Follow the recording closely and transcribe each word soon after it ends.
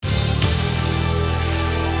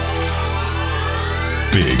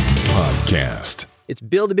Big Podcast. It's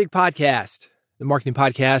Build a Big Podcast, the marketing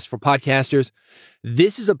podcast for podcasters.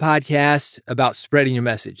 This is a podcast about spreading your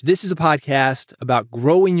message. This is a podcast about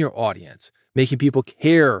growing your audience, making people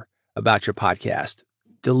care about your podcast,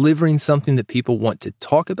 delivering something that people want to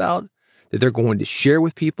talk about, that they're going to share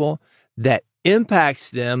with people, that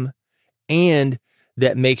impacts them, and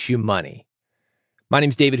that makes you money. My name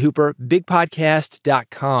is David Hooper.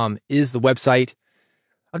 BigPodcast.com is the website.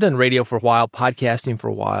 I've done radio for a while, podcasting for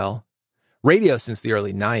a while, radio since the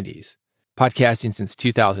early 90s, podcasting since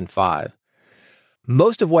 2005.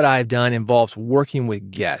 Most of what I've done involves working with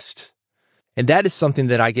guests. And that is something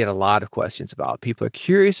that I get a lot of questions about. People are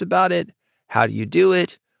curious about it. How do you do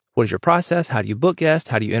it? What is your process? How do you book guests?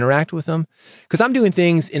 How do you interact with them? Because I'm doing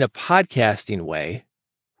things in a podcasting way,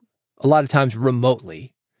 a lot of times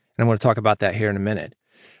remotely. And I'm going to talk about that here in a minute.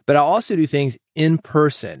 But I also do things in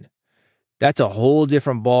person. That's a whole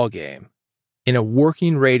different ball game. In a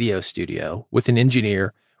working radio studio with an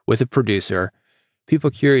engineer, with a producer, people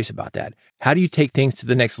are curious about that. How do you take things to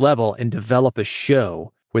the next level and develop a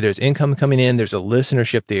show where there's income coming in, there's a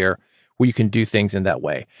listenership there, where you can do things in that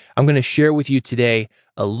way? I'm going to share with you today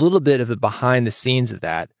a little bit of the behind the scenes of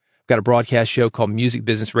that. I've got a broadcast show called Music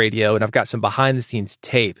Business Radio, and I've got some behind the scenes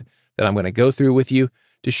tape that I'm going to go through with you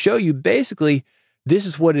to show you basically this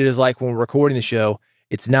is what it is like when we're recording the show.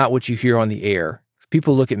 It's not what you hear on the air.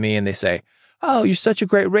 People look at me and they say, "Oh, you're such a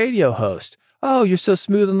great radio host. Oh, you're so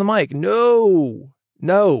smooth on the mic." No,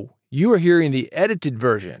 you are hearing the edited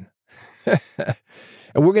version. And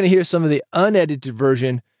we're going to hear some of the unedited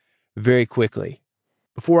version very quickly.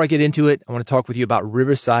 Before I get into it, I want to talk with you about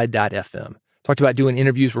Riverside.fm. Talked about doing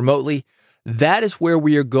interviews remotely. That is where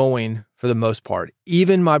we are going for the most part.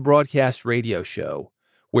 Even my broadcast radio show,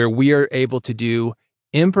 where we are able to do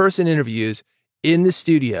in-person interviews in the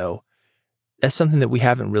studio, that's something that we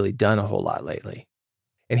haven't really done a whole lot lately.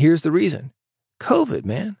 And here's the reason. COVID,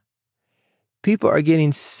 man. People are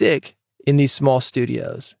getting sick in these small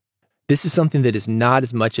studios. This is something that is not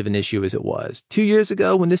as much of an issue as it was. 2 years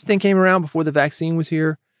ago, when this thing came around before the vaccine was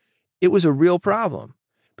here, it was a real problem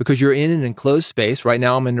because you're in an enclosed space. Right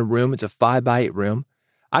now I'm in a room. It's a 5x8 room.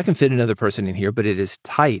 I can fit another person in here, but it is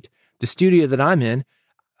tight. The studio that I'm in,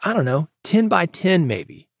 I don't know, 10 by 10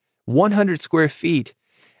 maybe, 100 square feet.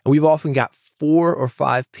 And we've often got 4 or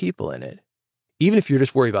 5 people in it. Even if you're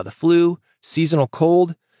just worried about the flu, seasonal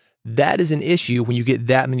cold, that is an issue when you get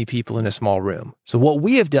that many people in a small room. So what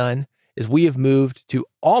we have done is we have moved to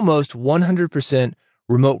almost 100%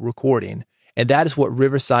 remote recording. And that is what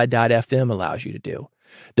Riverside.fm allows you to do.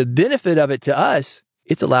 The benefit of it to us,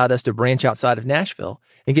 it's allowed us to branch outside of Nashville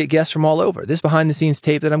and get guests from all over. This behind the scenes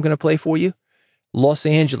tape that I'm going to play for you, Los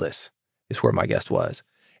Angeles is where my guest was.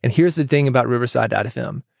 And here's the thing about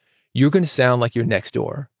Riverside.fm. You're going to sound like you're next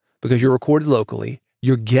door because you're recorded locally.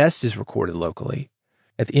 Your guest is recorded locally.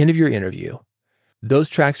 At the end of your interview, those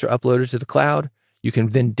tracks are uploaded to the cloud. You can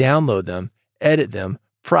then download them, edit them,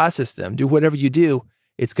 process them, do whatever you do.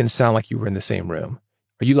 It's going to sound like you were in the same room.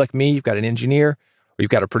 Are you like me? You've got an engineer or you've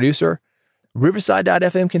got a producer.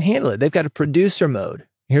 Riverside.fm can handle it. They've got a producer mode.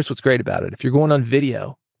 Here's what's great about it. If you're going on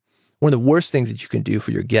video, one of the worst things that you can do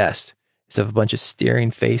for your guests is have a bunch of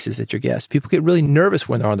staring faces at your guests. People get really nervous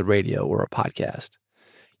when they're on the radio or a podcast.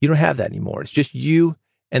 You don't have that anymore. It's just you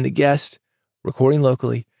and the guest recording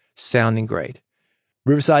locally, sounding great.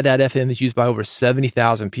 Riverside.fm is used by over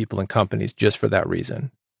 70,000 people and companies just for that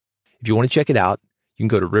reason. If you want to check it out, you can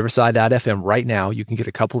go to Riverside.fm right now. You can get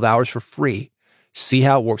a couple of hours for free. See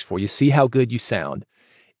how it works for you. See how good you sound.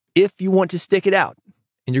 If you want to stick it out,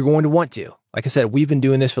 and you're going to want to, like I said, we've been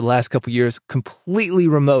doing this for the last couple of years, completely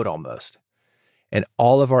remote almost. And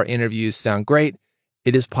all of our interviews sound great.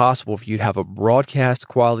 It is possible for you to have a broadcast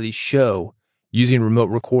quality show using remote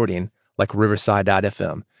recording like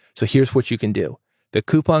Riverside.fm. So here's what you can do. The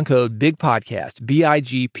coupon code BIGPODCAST,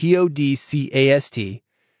 BIGPODCAST,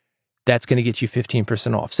 that's going to get you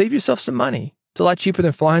 15% off. Save yourself some money. It's a lot cheaper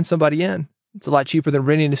than flying somebody in. It's a lot cheaper than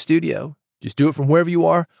renting a studio. Just do it from wherever you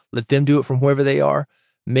are. Let them do it from wherever they are.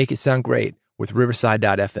 Make it sound great with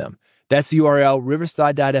Riverside.fm. That's the URL,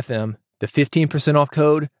 Riverside.fm. The 15% off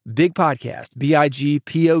code, BIGPODCAST,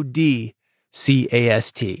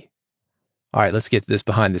 BIGPODCAST. All right, let's get to this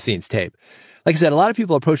behind the scenes tape. Like I said, a lot of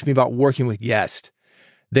people approach me about working with guests.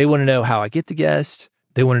 They want to know how I get the guests.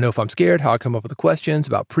 They want to know if I'm scared, how I come up with the questions,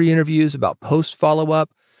 about pre-interviews, about post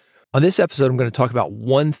follow-up. On this episode, I'm going to talk about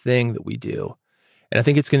one thing that we do. And I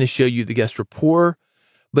think it's going to show you the guest rapport,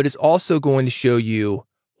 but it's also going to show you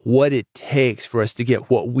what it takes for us to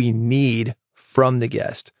get what we need from the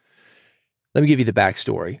guest. Let me give you the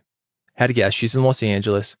backstory. Had a guest. She's in Los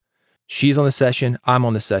Angeles. She's on the session. I'm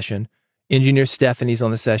on the session. Engineer Stephanie's on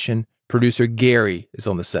the session. Producer Gary is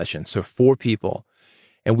on the session. So 4 people.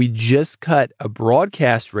 And we just cut a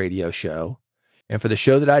broadcast radio show. And for the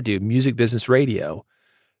show that I do, Music Business Radio,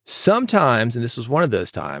 sometimes, and this was one of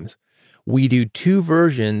those times, we do 2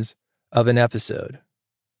 versions of an episode.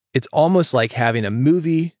 It's almost like having a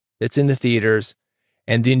movie that's in the theaters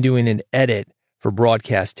and then doing an edit for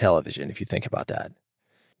broadcast television, if you think about that.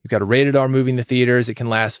 You've got a rated R movie in the theaters. It can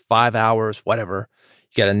last 5 hours, whatever.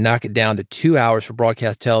 You got to knock it down to 2 hours for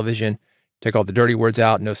broadcast television. Take all the dirty words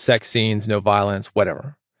out, no sex scenes, no violence,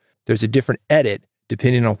 whatever. There's a different edit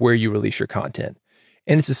depending on where you release your content.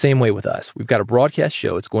 And it's the same way with us. We've got a broadcast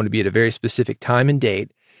show. It's going to be at a very specific time and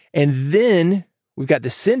date. And then we've got the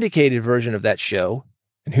syndicated version of that show.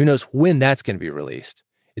 And who knows when that's going to be released.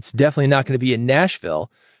 It's definitely not going to be in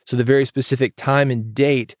Nashville. So the very specific time and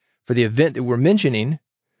date for the event that we're mentioning,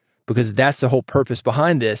 because that's the whole purpose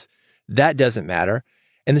behind this, that doesn't matter.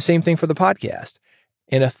 And the same thing for the podcast.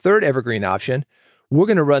 And a third evergreen option, we're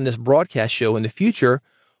going to run this broadcast show in the future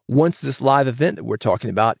once this live event that we're talking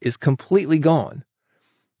about is completely gone.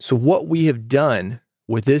 So what we have done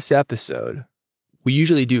with this episode, we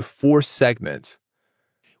usually do 4 segments.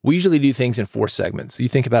 We usually do things in 4 segments. So you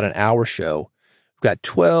think about an hour show. We've got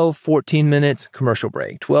 12, 14 minutes, commercial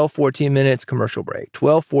break, 12, 14 minutes, commercial break,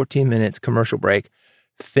 12, 14 minutes, commercial break,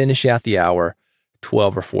 finish out the hour,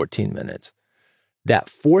 12 or 14 minutes. That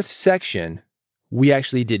 4th section, we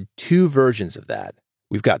actually did 2 versions of that.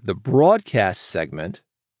 We've got the broadcast segment,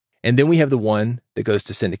 and then we have the one that goes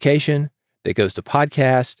to syndication, that goes to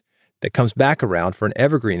podcast, that comes back around for an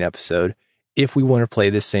evergreen episode if we want to play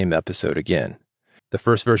this same episode again. The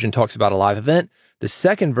first version talks about a live event. The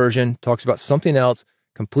second version talks about something else,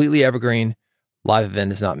 completely evergreen. Live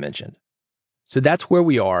event is not mentioned. So that's where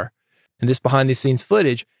we are. And this behind the scenes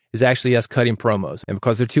footage is actually us cutting promos. And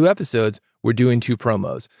because they're 2 episodes, we're doing 2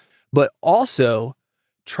 promos. But also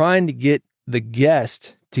trying to get the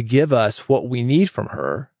guest to give us what we need from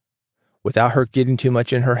her without her getting too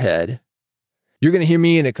much in her head. You're going to hear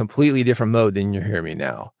me in a completely different mode than you're hearing me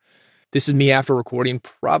now. This is me after recording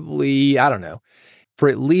probably, I don't know, for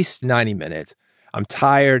at least 90 minutes. I'm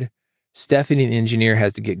tired. Stephanie, the engineer,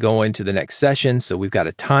 has to get going to the next session. So we've got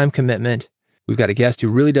a time commitment. We've got a guest who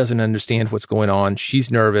really doesn't understand what's going on. She's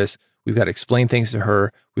nervous. We've got to explain things to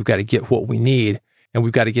her. We've got to get what we need, and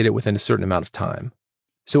we've got to get it within a certain amount of time.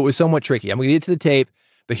 So it was somewhat tricky. I'm going to get to the tape,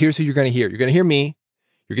 but here's who you're going to hear. You're going to hear me.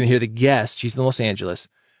 You're going to hear the guest. She's in Los Angeles.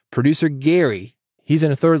 Producer Gary, he's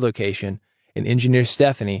in a 3rd location, and engineer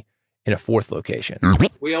Stephanie in a 4th location.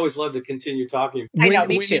 We always love to continue talking. I know,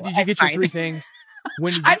 me too. Did you get your 3 things?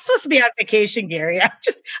 I'm supposed to be on vacation, Gary.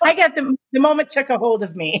 I got the moment took a hold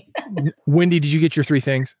of me. Wendy, did you get your 3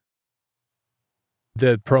 things?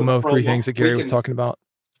 The promo 3 things that Gary was talking about?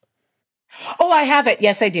 Oh, I have it.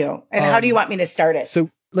 Yes, I do. And how do you want me to start it? So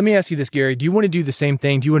let me ask you this, Gary. Do you want to do the same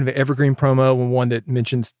thing? Do you want an evergreen promo and one that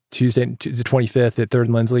mentions Tuesday, the 25th at 3rd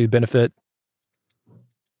and Lindsley benefit?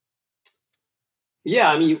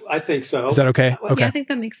 Yeah, I mean, I think so. Is that okay? Okay. Yeah, I think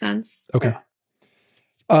that makes sense. Okay.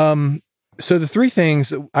 So the 3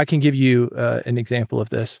 things, I can give you an example of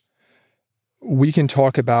this. We can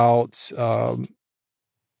talk about...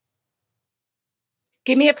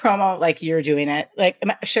 Give me a promo like you're doing it. Like,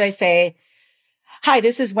 should I say, hi,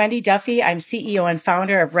 this is Wendy Duffy. I'm CEO and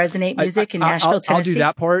founder of Resonate Music in Nashville, Tennessee. I'll do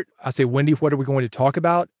that part. I'll say, Wendy, what are we going to talk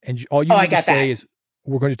about? And all you need to say is,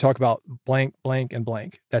 we're going to talk about blank, blank, and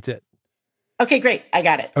blank. That's it. Okay, great. I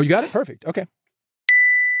got it. Oh, you got it? Perfect. Okay. All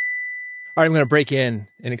right, I'm going to break in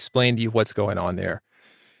and explain to you what's going on there.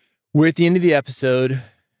 We're at the end of the episode.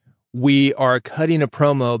 We are cutting a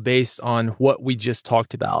promo based on what we just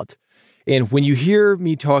talked about. And when you hear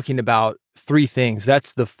me talking about 3 things,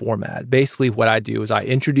 that's the format. Basically, what I do is I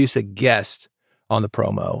introduce a guest on the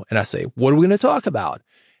promo and I say, what are we going to talk about?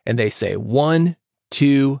 And they say 1,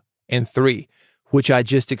 2, and 3, which I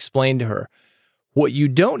just explained to her. What you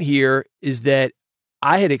don't hear is that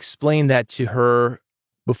I had explained that to her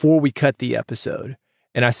before we cut the episode.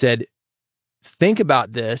 And I said, think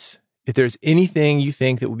about this. If there's anything you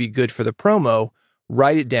think that would be good for the promo,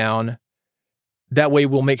 write it down. That way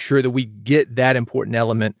we'll make sure that we get that important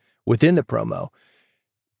element within the promo.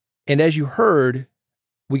 And as you heard,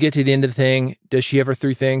 we get to the end of the thing. Does she have her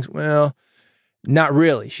 3 things? Well, not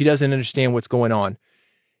really. She doesn't understand what's going on.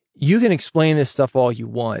 You can explain this stuff all you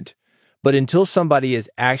want, but until somebody has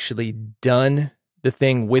actually done the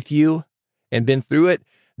thing with you and been through it,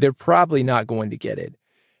 they're probably not going to get it.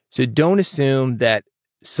 So don't assume that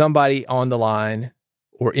somebody on the line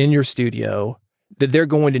or in your studio that they're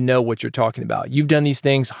going to know what you're talking about. You've done these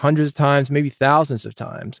things hundreds of times, maybe thousands of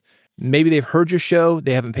times. Maybe they've heard your show,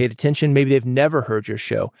 they haven't paid attention, maybe they've never heard your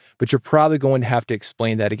show, but you're probably going to have to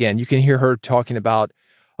explain that again. You can hear her talking about,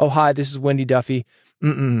 oh, hi, this is Wendy Duffy.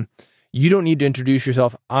 You don't need to introduce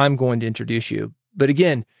yourself. I'm going to introduce you. But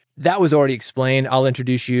again, that was already explained. I'll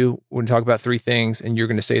introduce you. We're going to talk about 3 things, and you're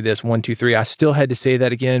going to say this, 1, 2, 3. I still had to say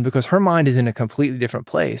that again because her mind is in a completely different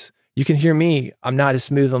place. You can hear me. I'm not as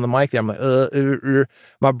smooth on the mic there. I'm like,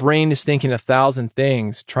 my brain is thinking 1,000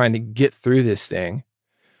 things trying to get through this thing.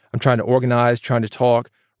 I'm trying to organize, trying to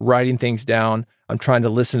talk, writing things down. I'm trying to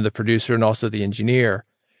listen to the producer and also the engineer.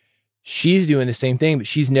 She's doing the same thing, but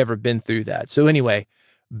she's never been through that. So anyway,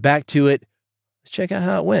 back to it. Let's check out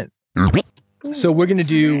how it went. So we're going to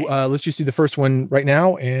do, let's just do the first one right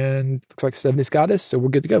now. And looks like Stephanie's got us. So we're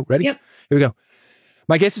good to go. Ready? Yep. Here we go.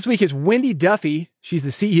 My guest this week is Wendy Duffy. She's the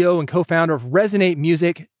CEO and co-founder of Resonate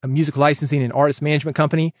Music, a music licensing and artist management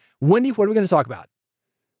company. Wendy, what are we going to talk about?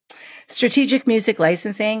 Strategic music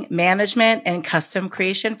licensing, management, and custom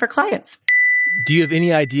creation for clients. Do you have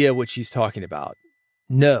any idea what she's talking about?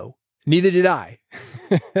 No, neither did I.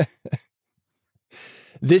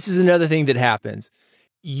 This is another thing that happens.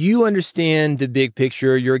 You understand the big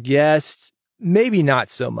picture. Your guests, maybe not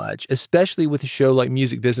so much, especially with a show like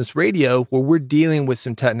Music Business Radio, where we're dealing with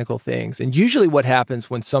some technical things. And usually what happens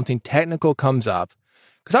when something technical comes up,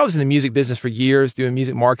 because I was in the music business for years doing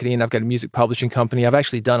music marketing. I've got a music publishing company. I've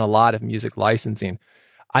actually done a lot of music licensing.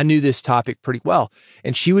 I knew this topic pretty well.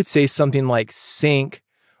 And she would say something like sync,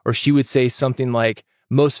 or she would say something like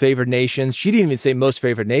most favored nations. She didn't even say most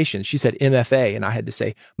favored nations. She said MFA, and I had to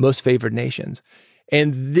say most favored nations.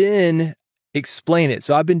 And then explain it.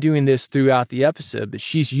 So I've been doing this throughout the episode, but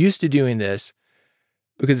she's used to doing this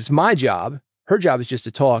because it's my job. Her job is just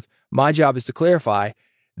to talk. My job is to clarify.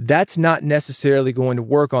 That's not necessarily going to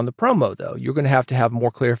work on the promo, though. You're going to have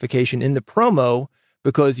more clarification in the promo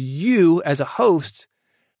because you, as a host,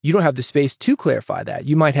 you don't have the space to clarify that.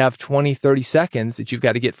 You might have 20, 30 seconds that you've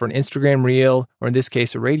got to get for an Instagram reel, or in this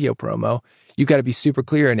case, a radio promo. You've got to be super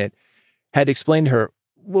clear in it. Had to explain to her,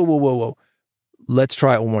 whoa. Let's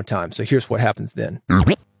try it one more time. So here's what happens then. Let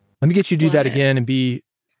me get you to do that again and be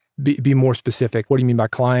more specific. What do you mean by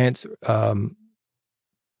clients? Okay,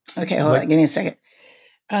 hold on. Give me a second.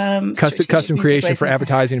 Custom creation for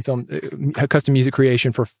advertising, film, custom music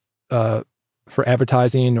creation for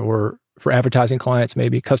advertising, or for advertising clients,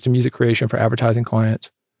 maybe custom music creation for advertising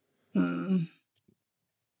clients. 1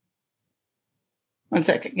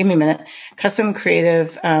 second. Give me a minute. Custom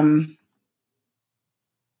creative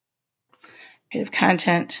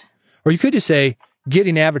content. Or you could just say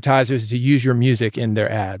getting advertisers to use your music in their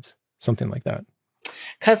ads, something like that.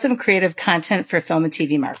 Custom creative content for film and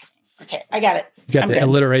TV marketing. Okay, I got it. You got the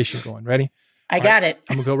alliteration going. Ready? I got it.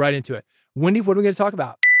 I'm going to go right into it. Wendy, what are we going to talk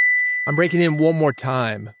about? I'm breaking in one more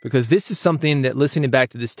time because this is something that, listening back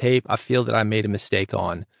to this tape, I feel that I made a mistake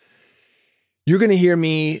on. You're going to hear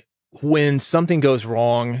me, when something goes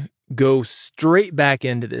wrong, go straight back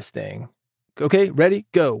into this thing. Okay, ready?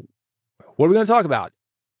 Go. What are we going to talk about?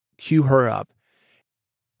 Cue her up.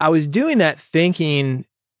 I was doing that thinking,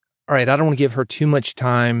 all right, I don't want to give her too much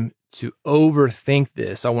time to overthink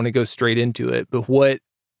this. I want to go straight into it. But what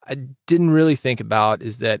I didn't really think about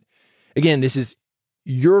is that, again, this is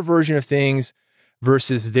your version of things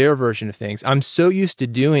versus their version of things. I'm so used to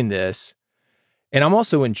doing this, and I'm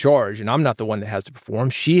also in charge, and I'm not the one that has to perform.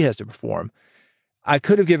 She has to perform. I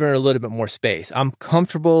could have given her a little bit more space. I'm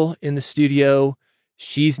comfortable in the studio.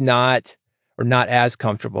 She's not, or not as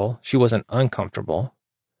comfortable. She wasn't uncomfortable.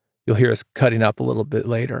 You'll hear us cutting up a little bit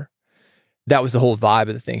later. That was the whole vibe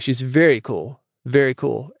of the thing. She's very cool,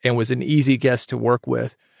 and was an easy guest to work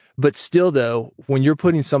with. But still, though, when you're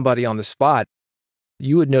putting somebody on the spot,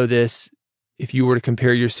 you would know this if you were to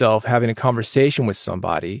compare yourself having a conversation with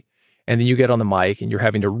somebody, and then you get on the mic and you're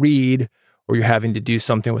having to read, or you're having to do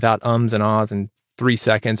something without ums and ahs in 3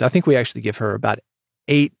 seconds. I think we actually give her about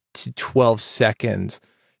 8 to 12 seconds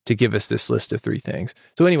to give us this list of 3 things.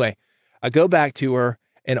 So anyway, I go back to her,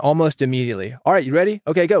 and almost immediately, all right, you ready?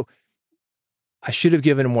 Okay, go. I should have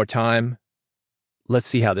given her more time. Let's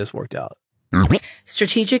see how this worked out.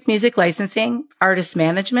 Strategic music licensing, artist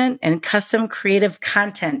management, and custom creative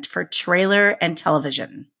content for trailer and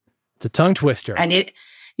television. It's a tongue twister. I need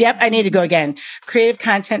to go again. Creative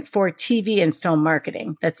content for TV and film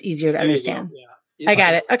marketing. That's easier to understand. Yeah. I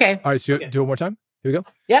got it. Okay. All right, so do it one more time. Here we go.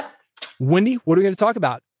 Yep. Wendy, what are we going to talk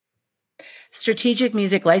about? Strategic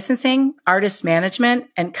music licensing, artist management,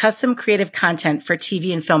 and custom creative content for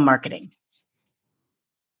TV and film marketing.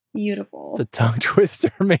 Beautiful. It's a tongue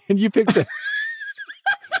twister, man. You picked it.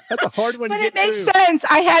 That's a hard one but to get it makes through. sense.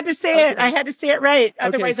 I had to say it. I had to say it right.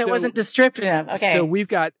 Otherwise, so, it wasn't descriptive. Okay. So we've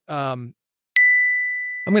got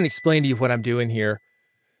I'm going to explain to you what I'm doing here.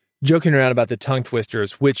 Joking around about the tongue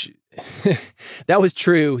twisters, which that was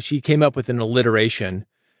true. She came up with an alliteration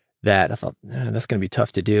that I thought, that's going to be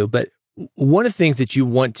tough to do. But one of the things that you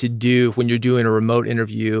want to do when you're doing a remote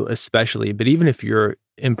interview, especially, but even if you're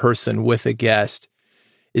in person with a guest,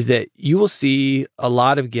 is that you will see a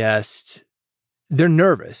lot of guests, they're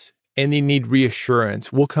nervous and they need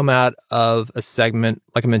reassurance. We'll come out of a segment,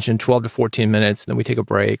 like I mentioned, 12 to 14 minutes, then we take a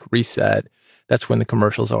break, reset. That's when the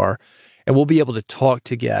commercials are. And we'll be able to talk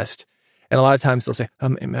to guests. And a lot of times they'll say,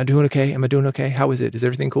 am I doing okay? Am I doing okay? How is it? Is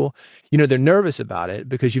everything cool? You know, they're nervous about it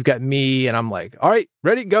because you've got me and I'm like, all right,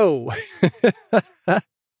 ready, go.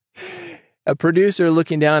 A producer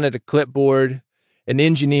looking down at a clipboard, an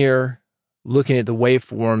engineer looking at the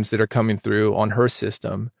waveforms that are coming through on her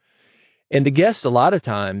system. And the guest a lot of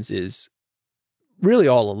times is really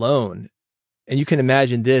all alone. And you can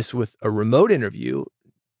imagine this with a remote interview.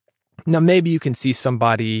 Now, maybe you can see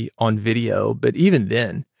somebody on video, but even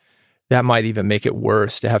then, that might even make it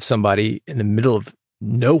worse to have somebody in the middle of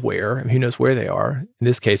nowhere. I mean, who knows where they are? In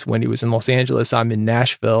this case, Wendy was in Los Angeles. I'm in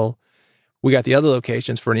Nashville. We got the other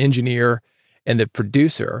locations for an engineer and the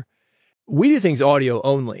producer. We do things audio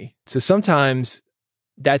only. So sometimes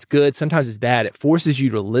that's good. Sometimes it's bad. It forces you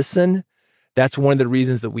to listen. That's one of the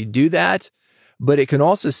reasons that we do that. But it can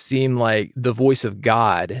also seem like the voice of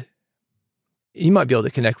God. You might be able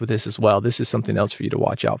to connect with this as well. This is something else for you to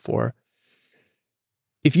watch out for.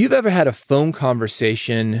 If you've ever had a phone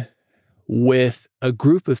conversation with a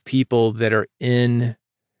group of people that are in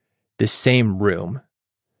the same room,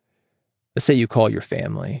 let's say you call your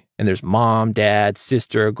family and there's mom, dad,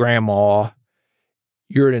 sister, grandma,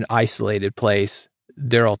 you're in an isolated place,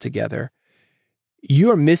 they're all together.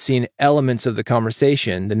 You're missing elements of the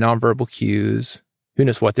conversation, the nonverbal cues, who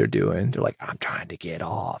knows what they're doing. They're like, I'm trying to get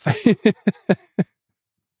off.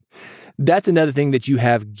 That's another thing that you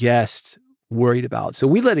have guests worried about. So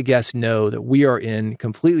we let a guest know that we are in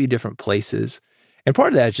completely different places. And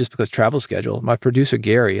part of that is just because travel schedule. My producer,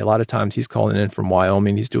 Gary, a lot of times he's calling in from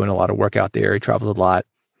Wyoming. He's doing a lot of work out there. He travels a lot.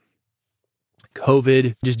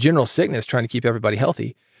 COVID, just general sickness, trying to keep everybody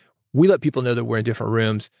healthy. We let people know that we're in different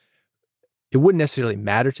rooms. It wouldn't necessarily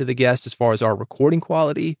matter to the guest as far as our recording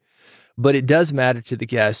quality, but it does matter to the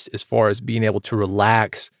guest as far as being able to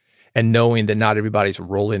relax and knowing that not everybody's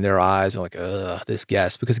rolling their eyes and like, this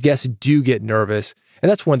guest, because guests do get nervous. And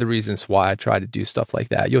that's one of the reasons why I try to do stuff like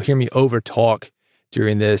that. You'll hear me over talk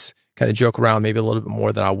during this, kind of joke around maybe a little bit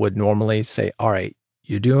more than I would normally, say, all right,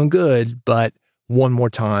 you're doing good, but one more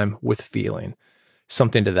time with feeling,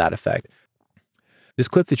 something to that effect. This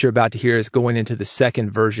clip that you're about to hear is going into the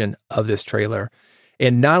second version of this trailer.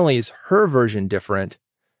 And not only is her version different,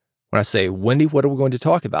 when I say, Wendy, what are we going to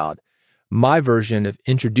talk about? My version of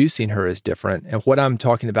introducing her is different. And what I'm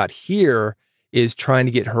talking about here is trying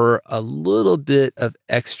to get her a little bit of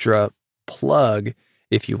extra plug,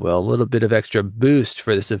 if you will, a little bit of extra boost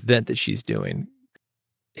for this event that she's doing.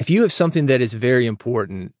 If you have something that is very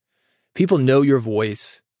important, people know your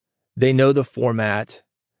voice, they know the format,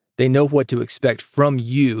 they know what to expect from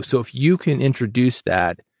you. So if you can introduce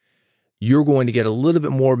that, you're going to get a little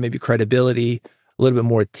bit more maybe credibility, a little bit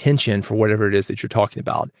more attention for whatever it is that you're talking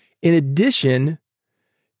about. In addition,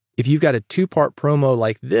 if you've got a 2-part promo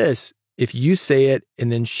like this, if you say it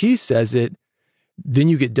and then she says it, then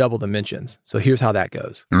you get double the mentions. So here's how that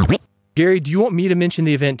goes. Gary, do you want me to mention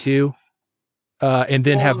the event too? And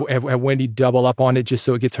then have Wendy double up on it just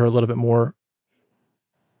so it gets her a little bit more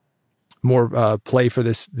play for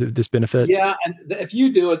this benefit? Yeah, and if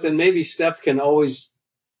you do it, then maybe Steph can always,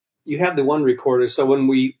 you have the one recorder, so when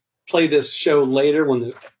we play this show later,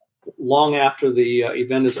 long after the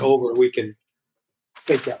event is over, we can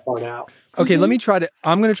take that part out. Okay, I'm going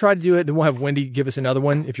to try to do it, then we'll have Wendy give us another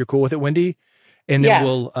one, if you're cool with it, Wendy. And then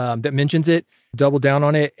we'll, that mentions it, double down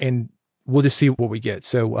on it, and we'll just see what we get.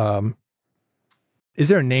 So, is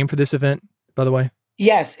there a name for this event, by the way?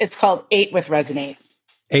 Yes, it's called 8 with Resonate.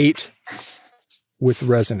 8 with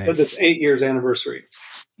Resonate. But it's 8 years anniversary.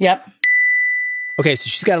 Yep. Okay, so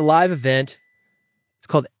she's got a live event. It's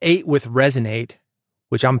called 8 with Resonate,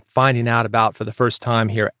 which I'm finding out about for the first time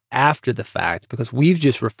here after the fact, because we've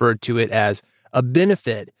just referred to it as a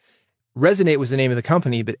benefit. Resonate was the name of the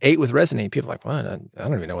company, but 8 with Resonate, people are like, well, I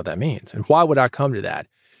don't even know what that means. And why would I come to that?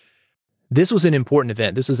 This was an important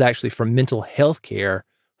event. This was actually for mental health care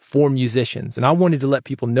for musicians. And I wanted to let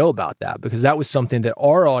people know about that because that was something that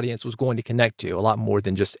our audience was going to connect to a lot more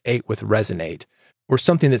than just 8 with Resonate, or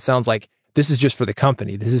something that sounds like this is just for the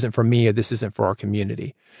company. This isn't for me, or this isn't for our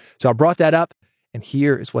community. So I brought that up, and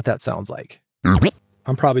here is what that sounds like.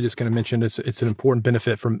 I'm probably just going to mention it's an important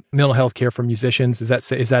benefit for mental health care for musicians. Is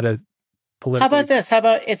that politically. How about this? How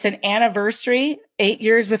about it's an anniversary, 8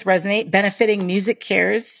 years with Resonate, benefiting Music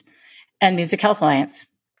Cares and Music Health Alliance.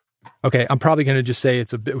 Okay, I'm probably going to just say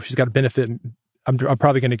she's got a benefit. I'm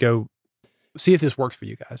probably going to go see if this works for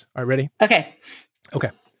you guys. All right, ready? Okay.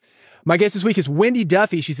 My guest this week is Wendy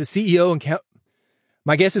Duffy. She's the CEO and She's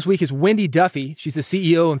the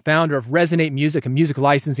CEO and founder of Resonate Music, a music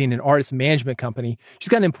licensing and artist management company. She's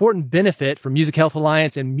got an important benefit for Music Health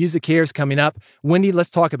Alliance and Music Cares coming up. Wendy, let's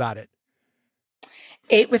talk about it.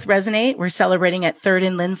 8 with Resonate. We're celebrating at 3rd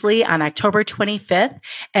and Lindsley on October 25th,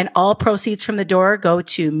 and all proceeds from the door go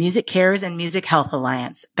to Music Cares and Music Health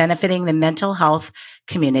Alliance, benefiting the mental health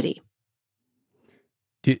community.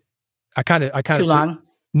 I kind of too long.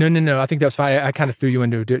 No. I think that was fine. I kind of threw you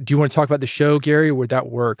into it. Do you want to talk about the show, Gary, or would that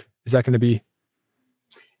work? Is that going to be?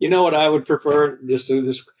 You know what I would prefer just to do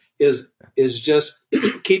this is just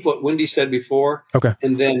keep what Wendy said before. Okay.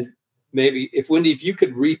 And then maybe if you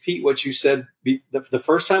could repeat what you said the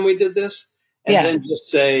first time we did this, and then just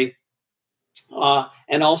say,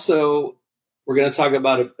 and also we're going to talk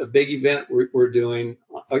about a big event we're doing,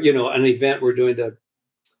 an event we're doing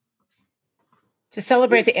to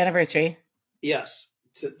celebrate the anniversary. Yes.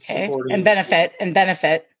 And benefit.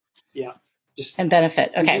 Yeah. And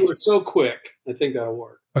benefit. Okay. You were so quick. I think that'll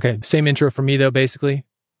work. Okay. Same intro for me though, basically.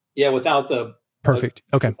 Yeah. Without the perfect.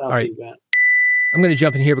 Okay. All right. I'm going to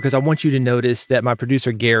jump in here because I want you to notice that my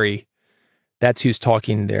producer, Gary, that's who's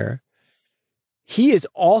talking there. He is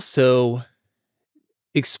also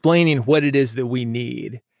explaining what it is that we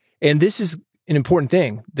need. And this is an important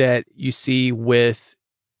thing that you see with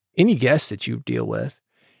any guest that you deal with,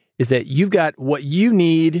 is that you've got what you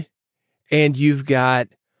need and you've got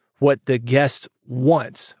what the guest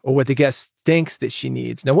wants or what the guest thinks that she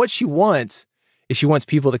needs. Now, what she wants is she wants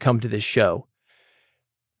people to come to this show.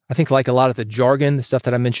 I think like a lot of the jargon, the stuff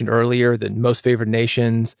that I mentioned earlier, the most favored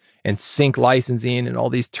nations and sync licensing and all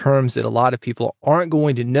these terms that a lot of people aren't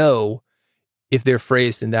going to know if they're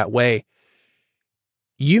phrased in that way.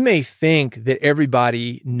 You may think that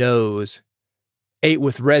everybody knows 8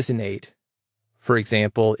 with Resonate, for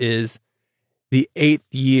example, is the 8th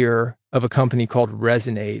year of a company called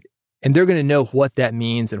Resonate, and they're going to know what that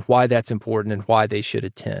means and why that's important and why they should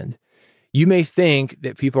attend. You may think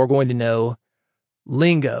that people are going to know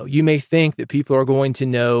lingo. You may think that people are going to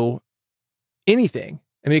know anything.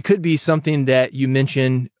 I mean, it could be something that you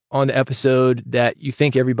mention on the episode that you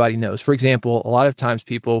think everybody knows. For example, a lot of times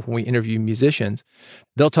people, when we interview musicians,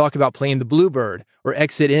 they'll talk about playing the Bluebird or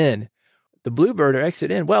Exit In. The Bluebird or Exit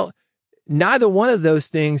In. Well, neither one of those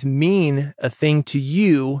things mean a thing to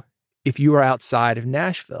you if you are outside of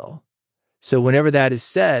Nashville. So whenever that is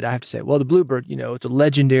said, I have to say, well, the Bluebird, it's a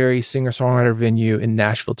legendary singer-songwriter venue in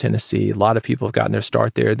Nashville, Tennessee. A lot of people have gotten their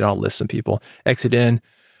start there. Then I'll list some people. Exit In,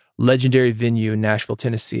 legendary venue in Nashville,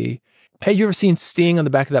 Tennessee. Hey, you ever seen Sting on the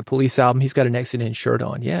back of that Police album? He's got an Exit In shirt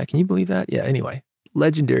on. Yeah, can you believe that? Yeah, anyway,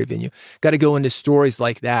 legendary venue. Got to go into stories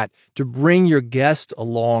like that to bring your guest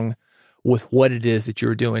along with what it is that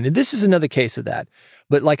you're doing. And this is another case of that.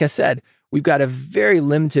 But like I said, we've got a very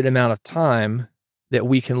limited amount of time that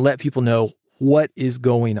we can let people know what is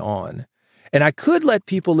going on. And I could let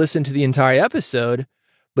people listen to the entire episode,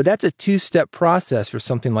 but that's a 2-step process for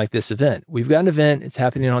something like this event. We've got an event. It's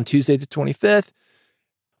happening on Tuesday the 25th.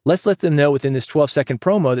 Let's let them know within this 12-second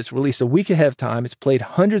promo that's released a week ahead of time. It's played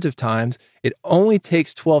hundreds of times. It only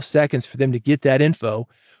takes 12 seconds for them to get that info,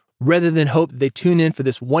 rather than hope that they tune in for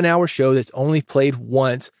this 1-hour show that's only played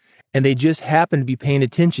once, and they just happen to be paying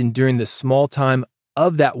attention during the small time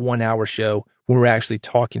of that 1-hour show when we're actually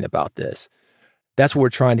talking about this. That's what we're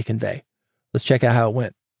trying to convey. Let's check out how it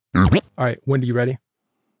went. All right, Wendy, you ready?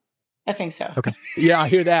 I think so. Okay. Yeah, I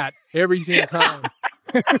hear that every single time.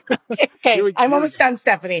 Okay, I'm almost done,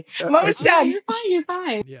 Stephanie. I'm almost done. You're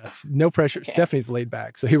fine. Yes, no pressure. Okay. Stephanie's laid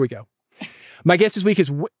back. So here we go. My guest this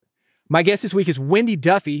week is Wendy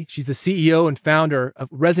Duffy. She's the CEO and founder of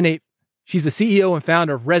Resonate. She's the CEO and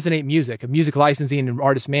founder of Resonate Music, a music licensing and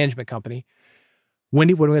artist management company.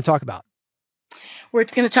 Wendy, what are we going to talk about? We're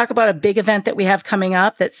going to talk about a big event that we have coming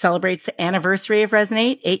up that celebrates the anniversary of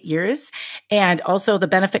Resonate, 8 years. And also the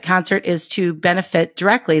benefit concert is to benefit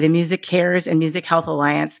directly the Music Cares and Music Health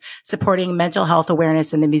Alliance, supporting mental health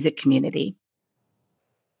awareness in the music community.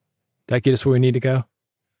 That get us where we need to go?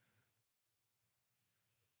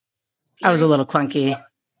 I was a little clunky.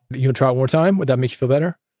 You want to try it one more time? Would that make you feel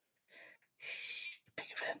better? Big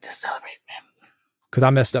event to celebrate. Because I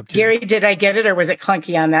messed up too. Gary, did I get it or was it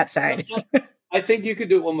clunky on that side? I think you could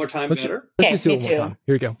do it one more time better. Let's just do it one more time.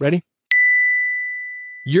 Here we go. Ready?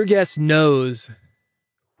 Your guest knows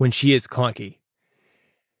when she is clunky.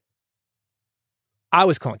 I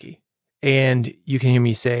was clunky. And you can hear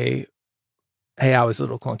me say, hey, I was a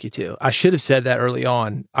little clunky too. I should have said that early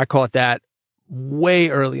on. I caught that way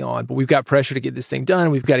early on, but we've got pressure to get this thing done.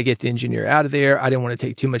 We've got to get the engineer out of there. I didn't want to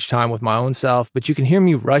take too much time with my own self, but you can hear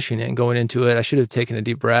me rushing it and going into it. I should have taken a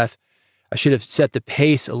deep breath. I should have set the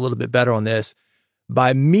pace a little bit better on this.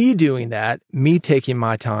 By me doing that, me taking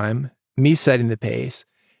my time, me setting the pace,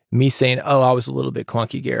 me saying, oh, I was a little bit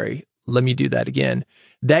clunky, Gary. Let me do that again.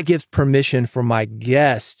 That gives permission for my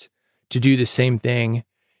guest to do the same thing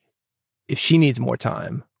if she needs more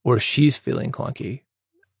time or if she's feeling clunky.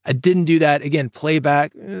 I didn't do that. Again,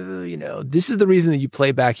 playback, this is the reason that you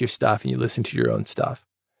play back your stuff and you listen to your own stuff.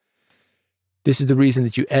 This is the reason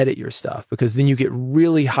that you edit your stuff, because then you get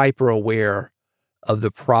really hyper aware of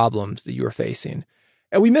the problems that you're facing.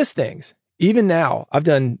 And we miss things. Even now, I've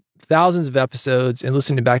done thousands of episodes, and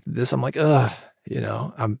listening back to this, I'm like,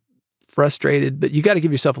 I'm frustrated, but you got to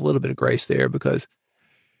give yourself a little bit of grace there, because,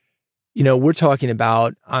 we're talking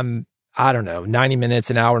about, 90 minutes,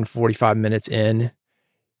 an hour and 45 minutes in.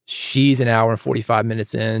 She's an hour and 45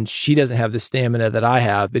 minutes in. She doesn't have the stamina that I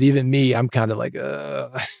have, but even me, I'm kind of like,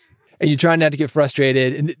 and you're trying not to get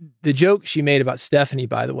frustrated. And the joke she made about Stephanie,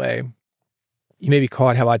 by the way, you maybe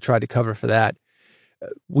caught how I tried to cover for that.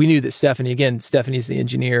 We knew that Stephanie's the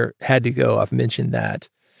engineer, had to go. I've mentioned that.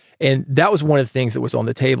 And that was one of the things that was on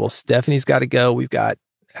the table. Stephanie's got to go. We've got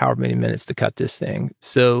however many minutes to cut this thing.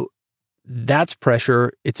 So that's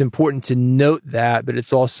pressure. It's important to note that, but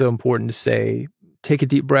it's also important to say, take a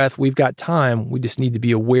deep breath. We've got time. We just need to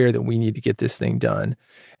be aware that we need to get this thing done. And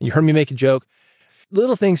you heard me make a joke.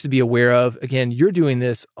 Little things to be aware of. Again, you're doing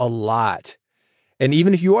this a lot. And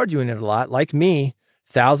even if you are doing it a lot, like me,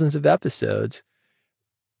 thousands of episodes,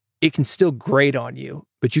 it can still grate on you.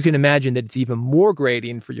 But you can imagine that it's even more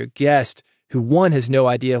grating for your guest who, one, has no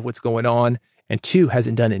idea what's going on, and two,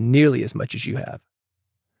 hasn't done it nearly as much as you have.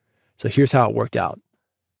 So here's how it worked out.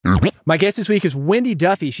 My guest this week is Wendy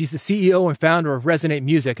Duffy. She's the CEO and founder of Resonate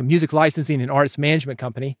Music, a music licensing and artist management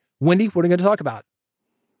company. Wendy, what are we going to talk about?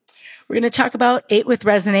 We're going to talk about 8 with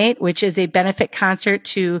Resonate, which is a benefit concert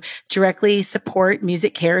to directly support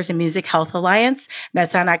Music Cares and Music Health Alliance.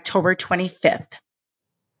 That's on October 25th.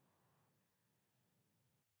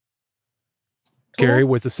 Gary,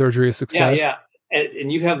 was the surgery a success? Yeah.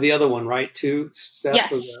 And you have the other one, right, too, Steph?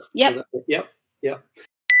 Yes. Yep.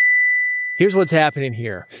 Here's what's happening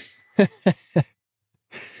here.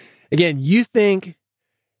 Again, you think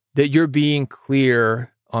that you're being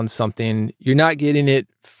clear on something. You're not getting it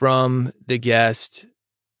from the guest.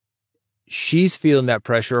 She's feeling that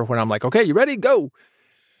pressure when I'm like, okay, you ready? Go.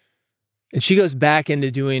 And she goes back into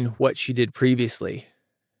doing what she did previously.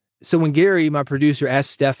 So when Gary, my producer,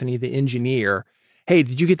 asked Stephanie, the engineer, hey,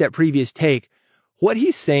 did you get that previous take? What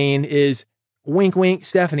he's saying is, wink, wink,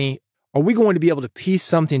 Stephanie, are we going to be able to piece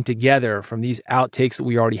something together from these outtakes that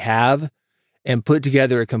we already have and put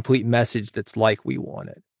together a complete message that's like we want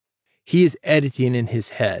it? He is editing in his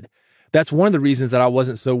head. That's one of the reasons that I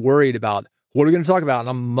wasn't so worried about what are we going to talk about. And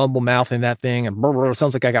I'm mumble mouthing that thing and it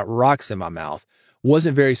sounds like I got rocks in my mouth.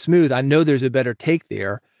 Wasn't very smooth. I know there's a better take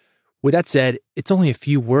there. With that said, it's only a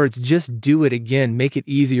few words. Just do it again. Make it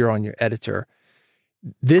easier on your editor.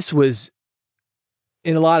 This was,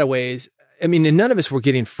 in a lot of ways, and none of us were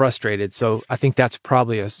getting frustrated. So I think that's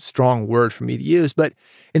probably a strong word for me to use. But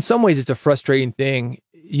in some ways, it's a frustrating thing.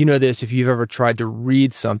 You know this, if you've ever tried to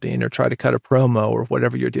read something or try to cut a promo or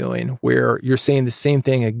whatever you're doing, where you're saying the same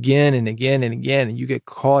thing again and again and again, and you get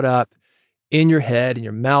caught up in your head and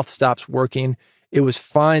your mouth stops working. It was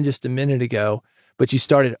fine just a minute ago, but you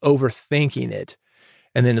started overthinking it.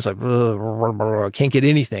 And then it's like, I can't get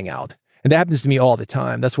anything out. And that happens to me all the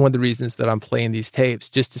time. That's one of the reasons that I'm playing these tapes,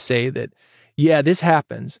 just to say that, yeah, this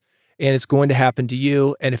happens and it's going to happen to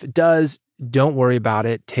you. And if it does, don't worry about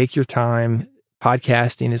it. Take your time.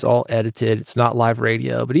 Podcasting is all edited. It's not live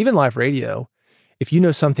radio, but even live radio, if you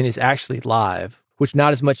know something is actually live, which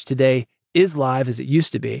not as much today is live as it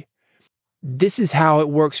used to be, this is how it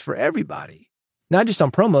works for everybody. Not just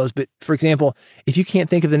on promos, but for example, if you can't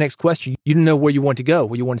think of the next question, you don't know where you want to go,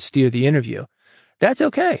 where you want to steer the interview. That's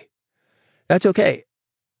okay. That's okay.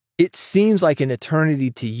 It seems like an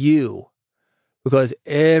eternity to you because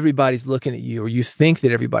everybody's looking at you, or you think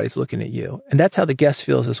that everybody's looking at you. And that's how the guest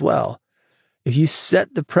feels as well. If you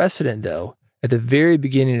set the precedent, though, at the very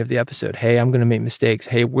beginning of the episode, hey, I'm going to make mistakes.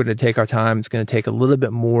 Hey, we're going to take our time. It's going to take a little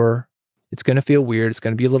bit more. It's going to feel weird. It's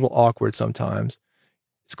going to be a little awkward sometimes.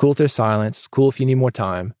 It's cool if there's silence. It's cool if you need more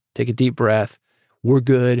time. Take a deep breath. We're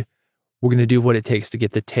good. We're going to do what it takes to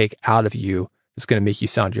get the take out of you that's going to make you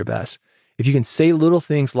sound your best. If you can say little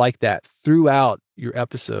things like that throughout your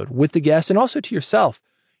episode with the guest and also to yourself,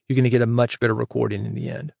 you're going to get a much better recording in the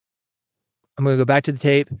end. I'm going to go back to the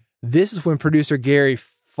tape. this is when producer Gary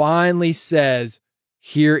finally says,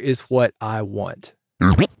 here is what I want.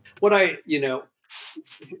 What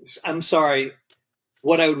I'm sorry.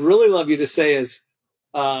 What I would really love you to say is,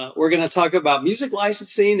 we're going to talk about music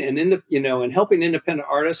licensing and and helping independent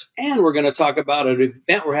artists, and we're going to talk about an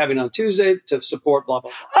event we're having on Tuesday to support blah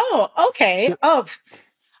blah blah. Oh, okay.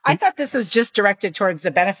 I thought this was just directed towards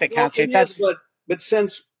the benefit concert. But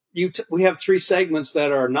since we have 3 segments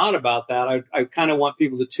that are not about that, I kind of want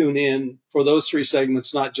people to tune in for those 3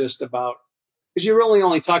 segments, not just about, because you really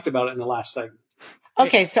only talked about it in the last segment.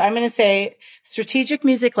 Okay, so I'm going to say strategic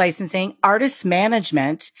music licensing, artist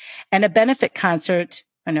management, and a benefit concert.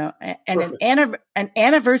 And an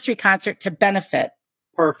anniversary concert to benefit.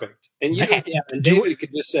 Perfect. And and David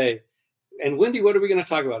could just say, and Wendy, what are we going to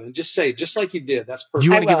talk about? And just say, just like you did. That's perfect. Do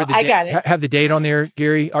you want to give her I got it. Have the date on there,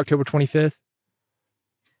 Gary? October 25th.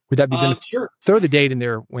 Would that be sure? Throw the date in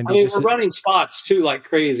there, Wendy. I mean, we're running spots too, like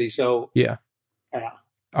crazy. So yeah. All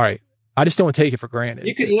right. I just don't take it for granted.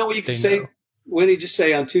 You know what you could say, Wendy? Just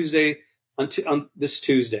say on Tuesday, on this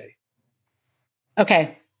Tuesday.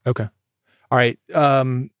 Okay. All right.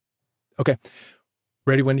 Okay.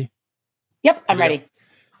 Ready, Wendy? Yep, I'm ready.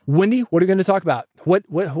 Wendy, what are we going to talk about? What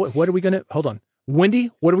are we going to, hold on.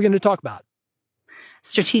 Wendy, what are we going to talk about?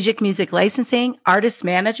 Strategic music licensing, artist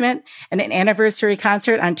management, and an anniversary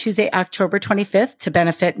concert on Tuesday, October 25th to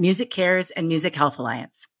benefit Music Cares and Music Health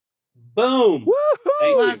Alliance. Boom.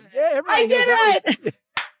 Woohoo! Yeah, I did it!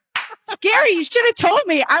 Gary, you should have told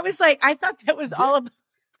me. I was like, I thought that was all about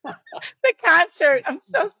the concert. I'm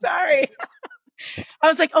so sorry. I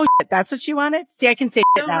was like, oh, shit, that's what you wanted? See, I can say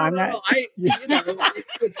it now. I'm not.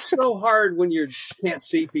 It's so hard when you can't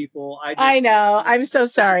see people. I know. I'm so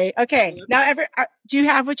sorry. Okay. Now, do you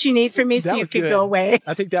have what you need from me so you can go away?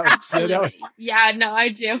 I think that was absolutely. Yeah, no, I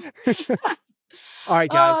do. All right,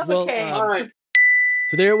 guys. Oh, okay. All right.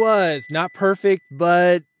 So there it was. Not perfect,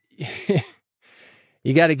 but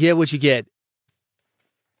you got to get what you get.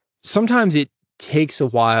 Sometimes it takes a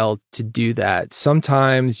while to do that.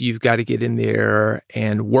 Sometimes you've got to get in there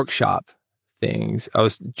and workshop things. I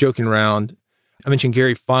was joking around. I mentioned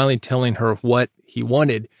Gary finally telling her what he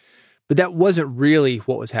wanted, but that wasn't really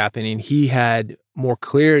what was happening. He had more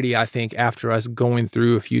clarity, I think, after us going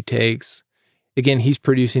through a few takes. Again, he's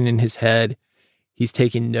producing in his head. He's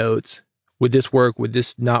taking notes. Would this work? Would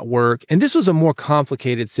this not work? And this was a more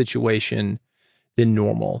complicated situation than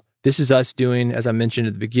normal. This is us doing, as I mentioned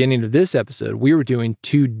at the beginning of this episode, we were doing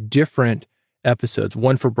 2 different episodes,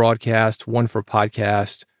 one for broadcast, one for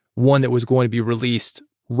podcast, one that was going to be released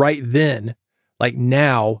right then, like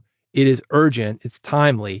now. It is urgent, it's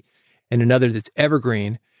timely, and another that's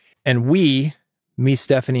evergreen. And we, me,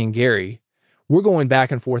 Stephanie, and Gary, we're going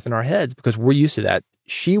back and forth in our heads because we're used to that.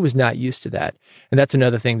 She was not used to that. And that's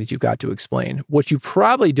another thing that you've got to explain. What you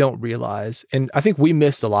probably don't realize, and I think we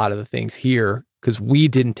missed a lot of the things here because we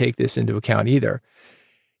didn't take this into account either,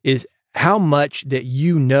 is how much that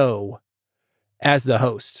you know as the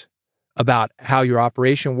host about how your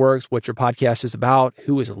operation works, what your podcast is about,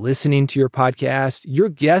 who is listening to your podcast. Your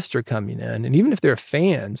guests are coming in, and even if they're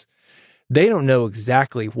fans, they don't know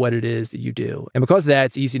exactly what it is that you do. And because of that,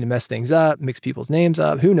 it's easy to mess things up, mix people's names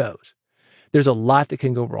up. Who knows? There's a lot that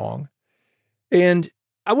can go wrong. And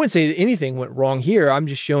I wouldn't say that anything went wrong here. I'm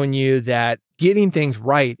just showing you that getting things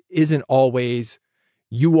right isn't always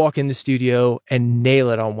you walk in the studio and nail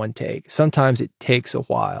it on one take. Sometimes it takes a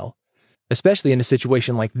while, especially in a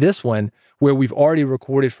situation like this one, where we've already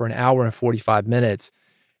recorded for an hour and 45 minutes.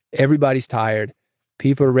 Everybody's tired.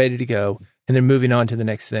 People are ready to go, and they're moving on to the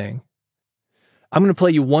next thing. I'm going to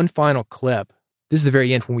play you one final clip. This is the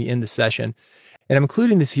very end when we end the session. And I'm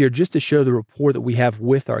including this here just to show the rapport that we have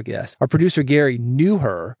with our guest. Our producer, Gary, knew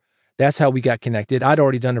her. That's how we got connected. I'd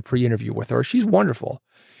already done a pre-interview with her. She's wonderful.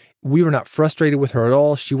 We were not frustrated with her at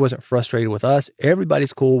all. She wasn't frustrated with us.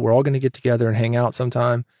 Everybody's cool. We're all going to get together and hang out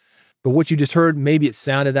sometime. But what you just heard, maybe it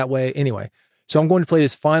sounded that way. Anyway, so I'm going to play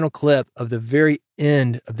this final clip of the very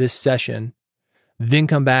end of this session, then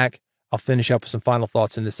come back. I'll finish up with some final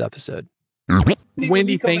thoughts in this episode.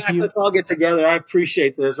 Wendy, thank you. Let's all get together. I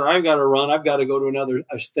appreciate this. I've got to run. I've got to go to another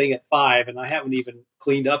thing at 5, and I haven't even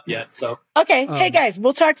cleaned up yet. So okay, hey guys,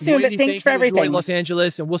 we'll talk soon. Wendy, but thanks for everything. Enjoy Los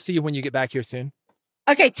Angeles, and we'll see you when you get back here soon.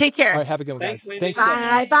 Okay, take care. All right, have a good one, thanks, guys. Wendy. Thanks.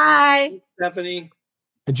 Bye. Bye. Stephanie.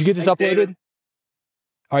 Did you get this Thanks, uploaded? David.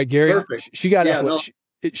 All right, Gary. Perfect. She got it. No.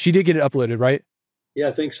 She did get it uploaded, right? Yeah,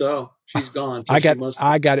 I think so. She's gone. So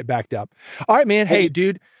I got it backed up. All right, man. Hey,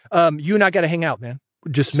 dude. You and I got to hang out, man.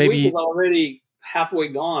 Just maybe is already halfway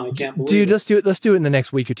gone. I can't believe dude, it. let's do it in the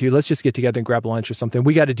next week or two. Let's just get together and grab lunch or something.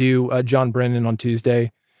 We got to do John Brennan on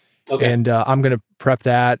Tuesday. Okay. And I'm going to prep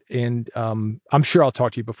that. And I'm sure I'll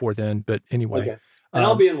talk to you before then. But anyway. Okay. And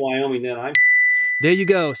I'll be in Wyoming then. There you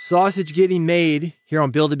go. Sausage getting made here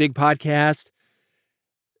on Build a Big Podcast.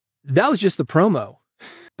 That was just the promo.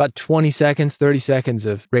 About 20 seconds, 30 seconds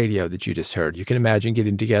of radio that you just heard. You can imagine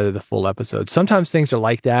getting together the full episode. Sometimes things are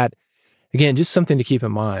like that. Again, just something to keep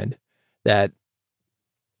in mind that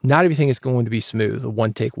not everything is going to be smooth, a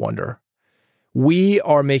one-take wonder. We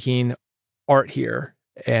are making art here,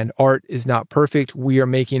 and art is not perfect. We are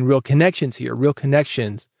making real connections here. Real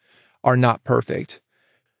connections are not perfect.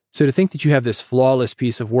 So to think that you have this flawless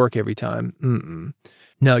piece of work every time,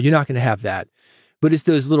 no, you're not going to have that. But it's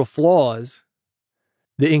those little flaws,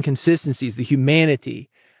 the inconsistencies, the humanity,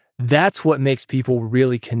 that's what makes people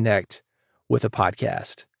really connect with a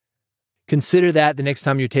podcast. Consider that the next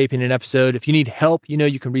time you're taping an episode. If you need help,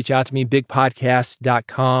 you can reach out to me,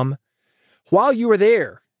 bigpodcast.com. While you are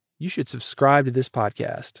there, you should subscribe to this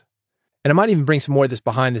podcast. And I might even bring some more of this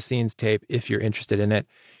behind the scenes tape if you're interested in it.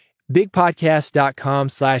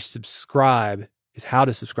 Bigpodcast.com/subscribe is how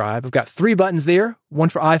to subscribe. I've got 3 buttons there, one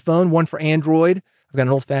for iPhone, one for Android. I've got an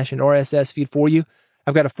old-fashioned RSS feed for you.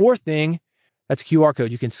 I've got a 4th thing. That's a QR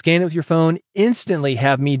code. You can scan it with your phone, instantly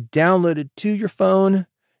have me downloaded to your phone.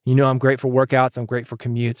 I'm great for workouts. I'm great for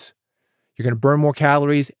commutes. You're going to burn more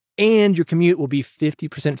calories and your commute will be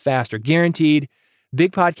 50% faster. Guaranteed.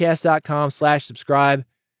 Bigpodcast.com/subscribe.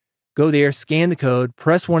 Go there, scan the code,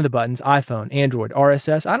 press one of the buttons, iPhone, Android,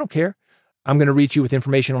 RSS. I don't care. I'm going to reach you with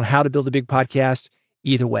information on how to build a big podcast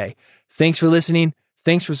either way. Thanks for listening.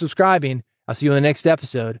 Thanks for subscribing. I'll see you in the next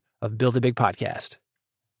episode of Build a Big Podcast.